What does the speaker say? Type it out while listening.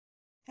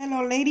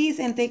Hello ladies,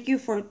 and thank you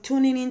for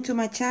tuning into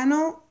my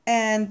channel.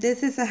 And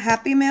this is a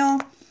Happy Mail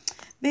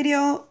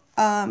video.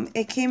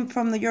 It came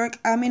from New York.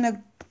 I'm in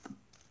a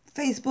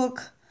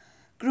Facebook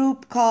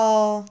group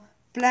called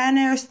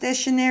Planner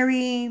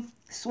Stationery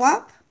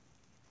Swap,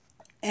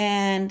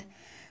 and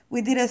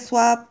we did a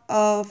swap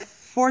of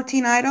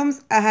 14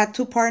 items. I had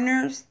two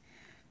partners.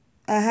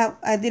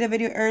 I did a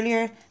video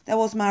earlier that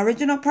was my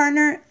original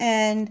partner,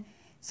 and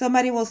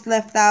somebody was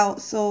left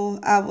out, so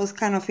I was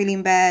kind of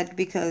feeling bad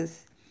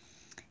because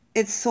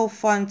it's so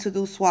fun to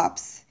do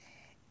swaps.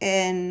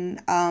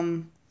 And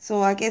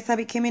so I guess I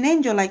became an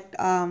angel, like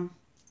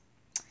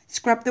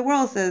Scrap the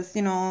World says,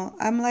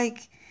 I'm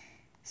like,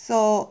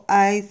 so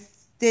I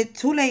did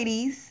two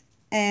ladies,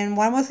 and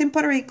one was in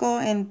Puerto Rico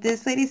and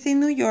this lady's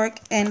in New York,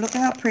 and look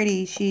at how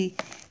pretty she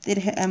did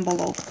her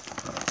envelope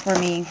for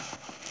me.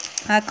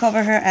 I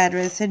cover her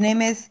address. Her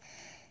name is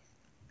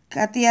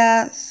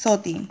Katia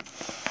Soti,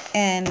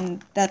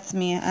 and that's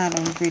me. I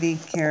don't really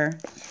care.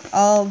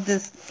 All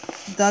this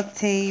duct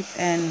tape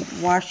and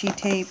washi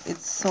tape,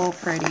 it's so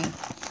pretty.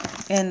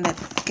 And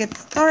let's get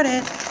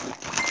started.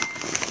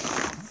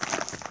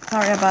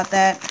 Sorry about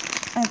that.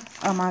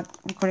 I'm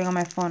recording on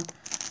my phone.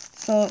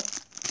 So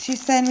she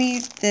sent me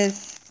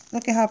this.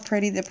 Look at how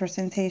pretty the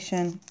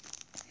presentation.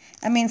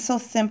 I mean, so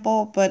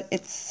simple, but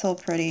it's so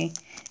pretty.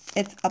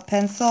 It's a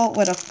pencil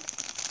with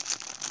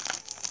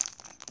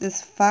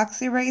this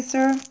fox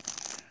eraser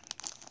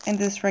and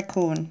this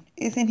raccoon.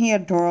 Isn't he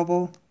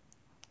adorable?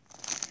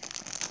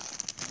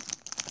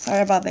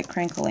 Sorry about the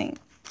crinkling.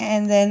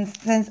 And then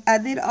since I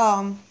did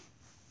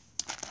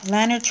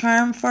lantern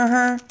charm for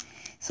her,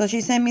 so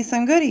she sent me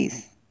some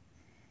goodies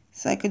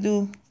so I could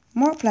do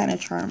more planner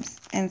charms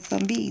and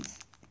some beads.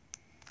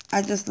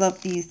 I just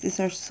love these. These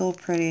are so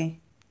pretty.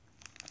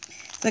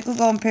 So I could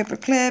go on paper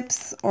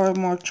clips or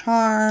more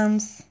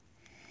charms.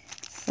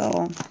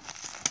 So,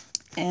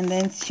 and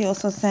then she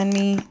also sent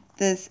me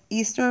this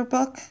Easter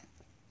book,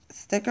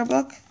 sticker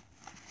book,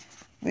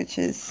 which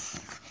is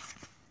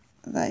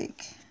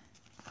like,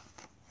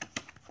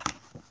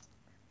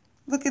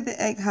 look at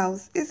the egg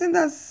house. Isn't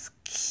that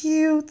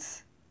cute?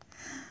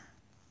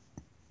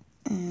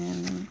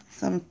 And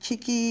some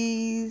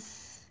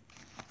chickies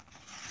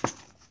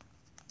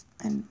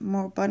and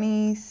more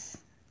bunnies.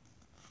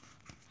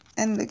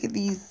 And look at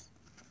these.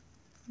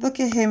 Look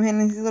at him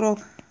and his little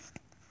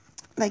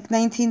like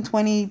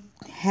 1920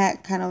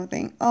 hat kind of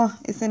thing. Oh,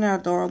 isn't it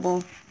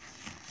adorable?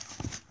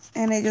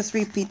 And it just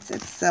repeats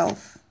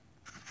itself.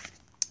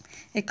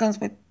 It comes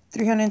with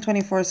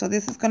 324. So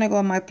this is going to go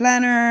in my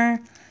planner,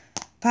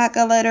 pack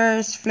of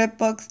letters, flip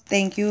books.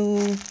 Thank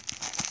you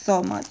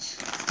so much.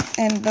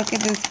 And look at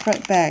this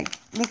bag.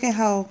 Look at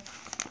how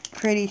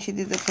pretty she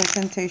did the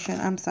presentation.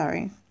 I'm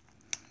sorry.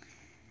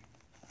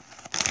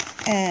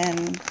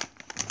 And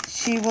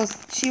she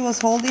was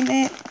holding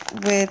it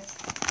with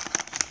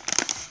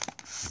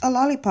a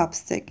lollipop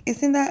stick.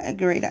 Isn't that a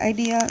great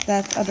idea?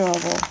 That's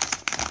adorable.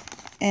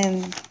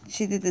 And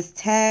she did this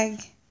tag.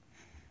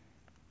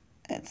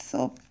 It's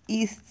so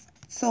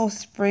so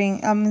spring.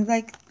 I'm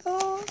like,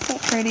 oh, so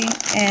pretty.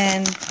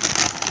 And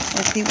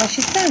let's see what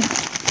she sent.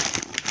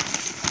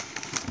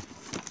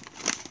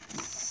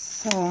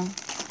 So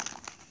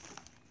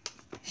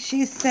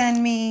she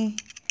sent me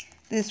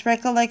this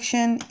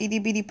Recollection Itty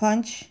Bitty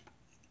Punch,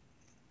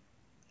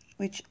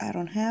 which I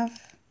don't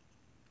have.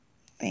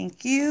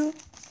 Thank you.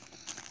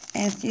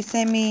 And she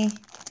sent me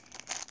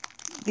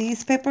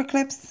these paper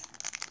clips.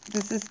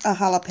 This is a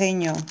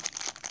jalapeno,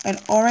 an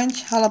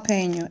orange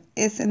jalapeno.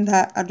 Isn't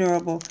that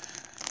adorable?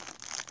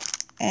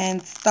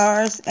 And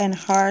stars and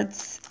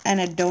hearts and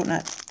a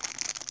donut.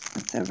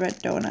 It's a red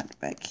donut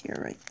back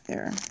here, right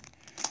there.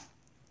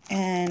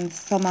 And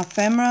some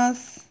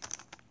ephemeras,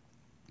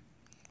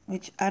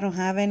 which I don't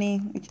have any,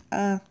 which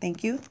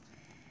thank you.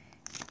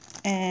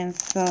 And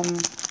some,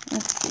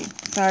 let's see,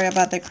 sorry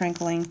about the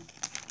crinkling.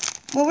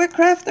 Well, we're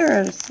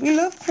crafters. We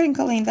love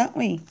crinkling, don't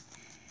we?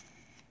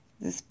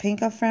 This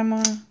pink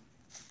ephemera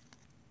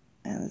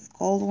and this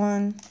gold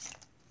one.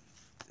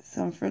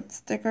 Some fruit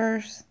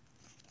stickers.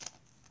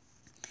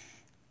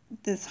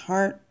 This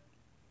heart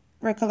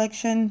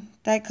Recollection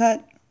die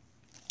cut.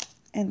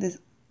 And this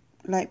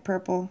light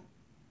purple.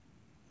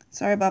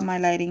 Sorry about my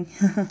lighting.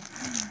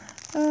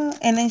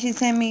 And then she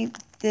sent me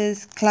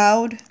this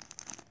cloud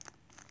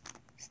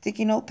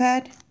sticky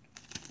notepad.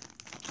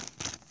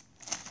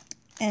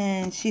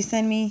 And she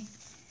sent me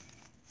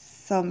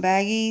some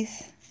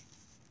baggies.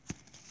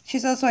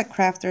 She's also a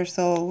crafter,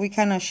 so we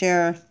kind of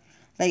share.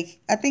 Like,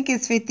 I think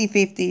it's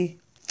 50-50.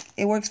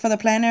 It works for the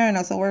planner and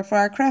also works for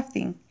our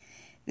crafting.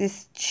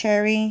 This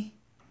cherry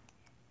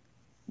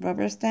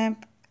rubber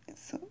stamp.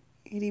 It's so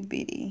itty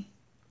bitty.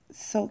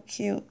 So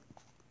cute.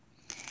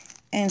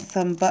 And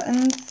some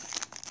buttons,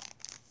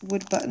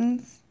 wood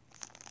buttons.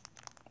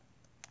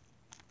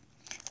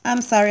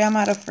 I'm sorry, I'm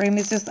out of frame.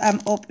 It's just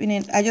I'm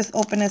opening. I just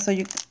opened it so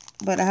you,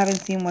 but I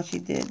haven't seen what she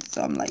did,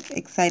 so I'm like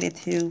excited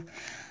too.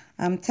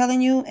 I'm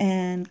telling you,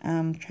 and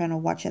I'm trying to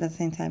watch it at the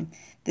same time.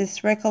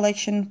 This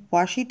Recollection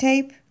washi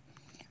tape,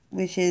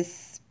 which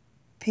is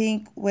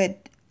pink with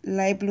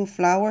light blue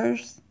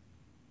flowers.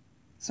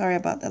 Sorry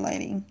about the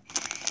lighting.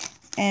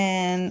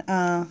 And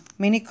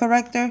mini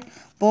corrector.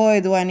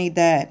 Boy, do I need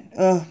that.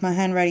 Oh, my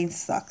handwriting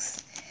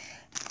sucks.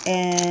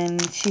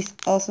 And she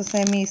also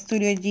sent me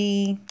Studio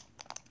G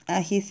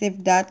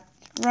adhesive dot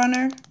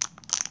runner.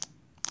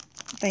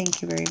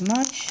 Thank you very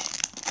much.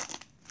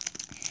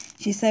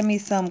 She sent me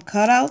some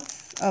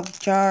cutouts of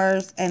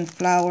jars and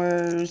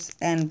flowers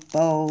and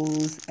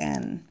bows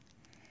and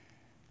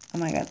oh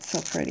my god,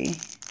 so pretty.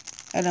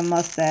 And a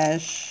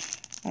mustache.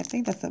 I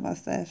think that's a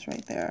mustache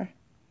right there.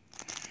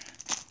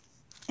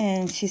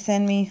 And she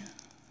sent me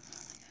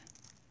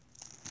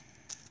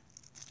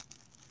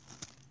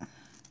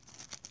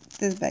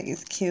this bag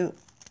is cute.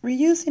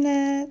 Reusing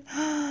it.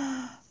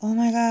 Oh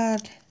my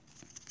god.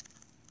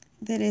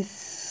 That is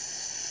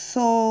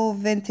so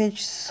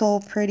vintage, so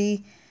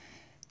pretty.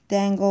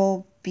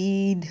 Dangle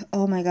bead.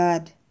 Oh my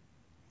god.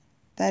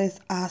 That is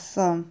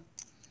awesome.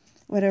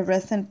 With a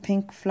resin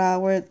pink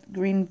flower,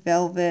 green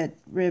velvet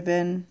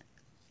ribbon,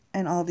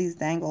 and all these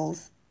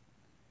dangles.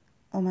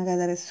 Oh my god,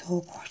 that is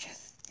so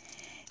gorgeous.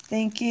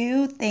 Thank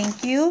you,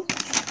 thank you.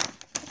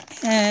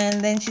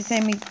 And then she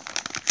sent me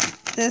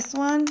this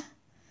one.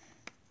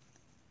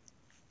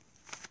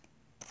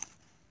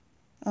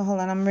 Oh, hold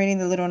on, I'm reading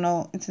the little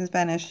note. It's in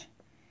Spanish.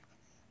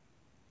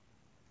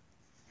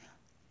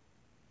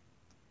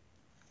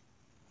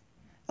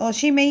 Oh,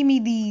 she made me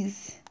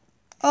these.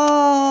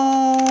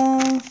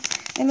 Oh,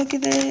 and look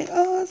at it.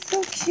 Oh, it's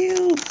so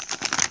cute.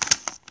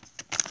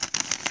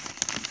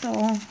 So,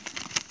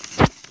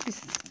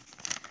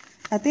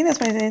 I think that's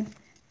what I did.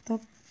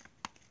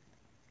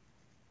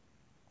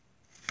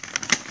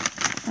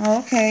 Oh,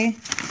 okay.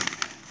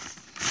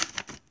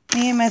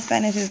 Me and my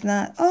Spanish is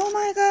not. Oh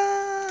my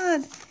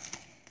god.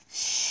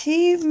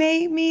 She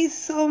made me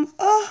some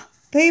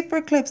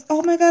paper clips.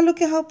 Oh my god,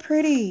 look at how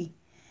pretty.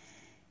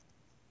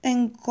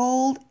 And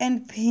gold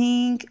and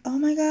pink. Oh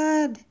my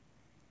god.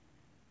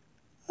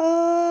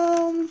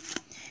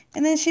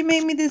 And then she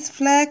made me this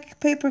flag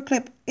paper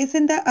clip.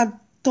 Isn't that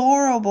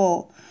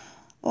adorable?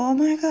 Oh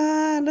my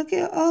god, look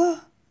at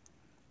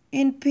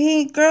in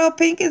pink. Girl,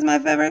 pink is my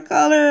favorite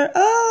color.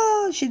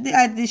 Oh,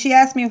 she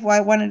asked me if I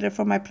wanted it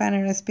for my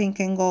planner as pink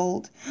and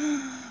gold.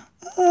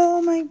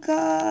 Oh my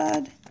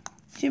god.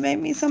 She made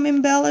me some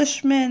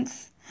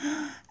embellishments.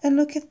 And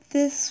look at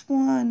this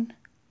one.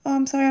 Oh,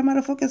 I'm sorry, I'm out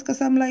of focus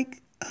because I'm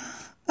like,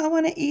 I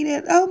want to eat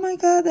it. Oh my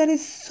god, that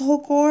is so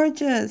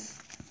gorgeous.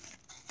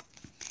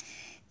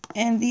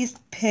 And these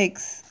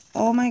pigs.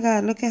 Oh my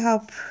god, look at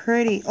how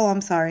pretty. Oh,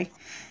 I'm sorry.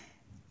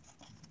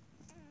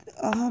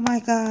 Oh my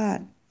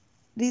god.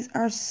 These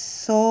are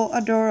so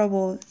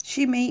adorable.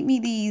 She made me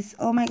these.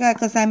 Oh my god,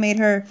 because I made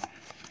her.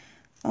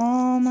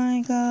 Oh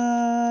my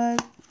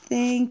god.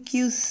 Thank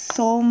you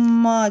so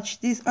much.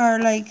 These are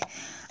like,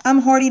 I'm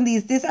hoarding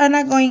these. These are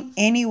not going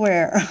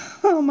anywhere.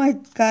 Oh my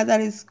god, that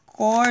is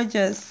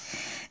gorgeous.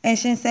 And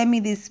she sent me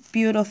these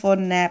beautiful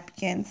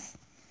napkins.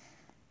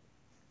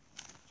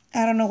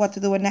 I don't know what to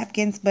do with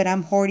napkins, but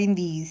I'm hoarding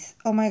these.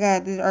 Oh my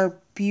god, these are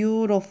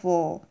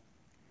beautiful.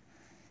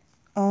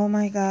 Oh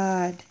my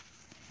god.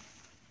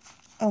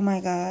 Oh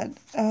my god.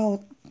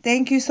 Oh,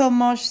 thank you so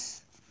much,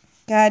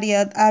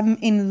 Gadia. I'm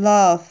in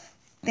love.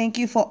 Thank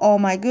you for all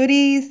my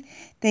goodies.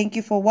 Thank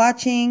you for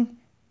watching.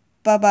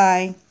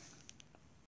 Bye-bye.